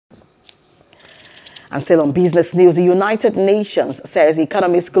And still on business news, the United Nations says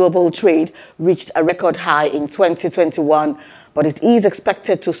Economists Global trade reached a record high in 2021, but it is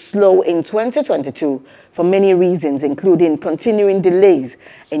expected to slow in 2022 for many reasons, including continuing delays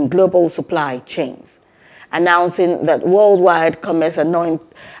in global supply chains. Announcing that worldwide commerce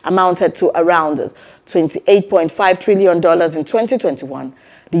amounted to around $28.5 trillion in 2021,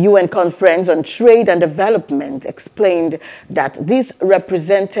 the UN Conference on Trade and Development explained that this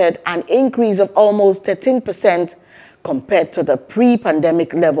represented an increase of almost 13% compared to the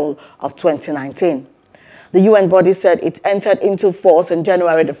pre-pandemic level of 2019. The UN body said it entered into force on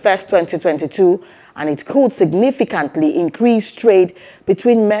January 1st, 2022, and it could significantly increase trade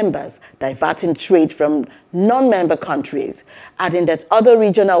between members, diverting trade from non-member countries, adding that other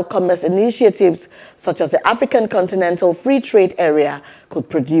regional commerce initiatives, such as the African Continental Free Trade Area, could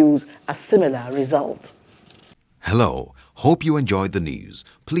produce a similar result. Hello, hope you enjoyed the news.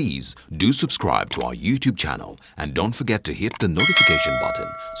 Please do subscribe to our YouTube channel and don't forget to hit the notification button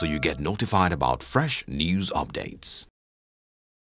so you get notified about fresh news updates.